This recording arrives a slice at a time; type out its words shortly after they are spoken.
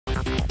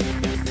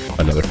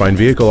Another fine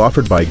vehicle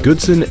offered by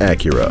Goodson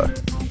Acura.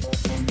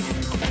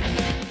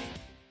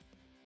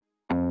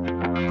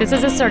 This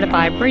is a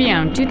certified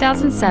pre-owned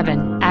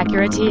 2007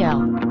 Acura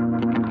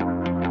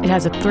TL. It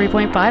has a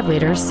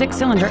 3.5-liter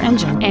six-cylinder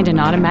engine and an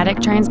automatic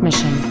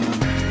transmission.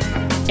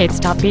 Its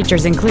top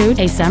features include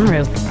a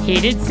sunroof,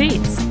 heated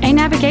seats, a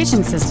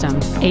navigation system,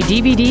 a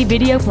DVD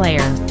video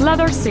player,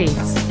 leather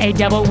seats, a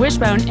double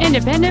wishbone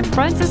independent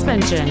front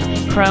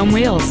suspension, chrome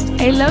wheels,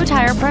 a low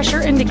tire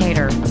pressure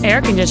indicator,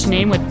 air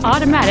conditioning with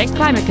automatic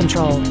climate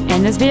control,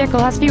 and this vehicle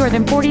has fewer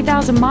than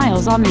 40,000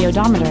 miles on the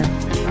odometer.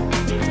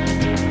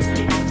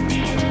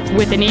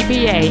 With an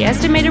EPA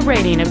estimated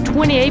rating of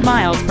 28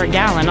 miles per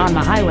gallon on the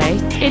highway,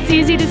 it's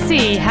easy to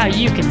see how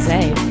you can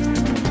save.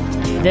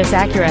 This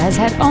Acura has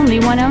had only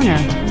one owner,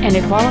 and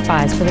it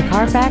qualifies for the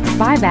Carfax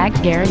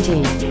buyback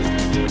guarantee.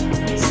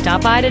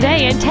 Stop by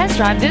today and test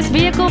drive this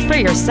vehicle for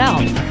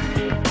yourself.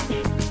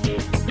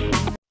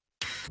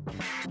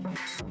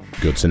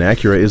 Goodson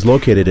Acura is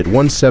located at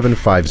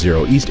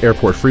 1750 East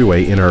Airport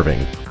Freeway in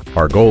Irving.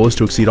 Our goal is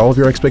to exceed all of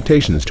your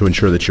expectations to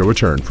ensure that you'll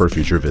return for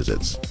future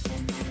visits.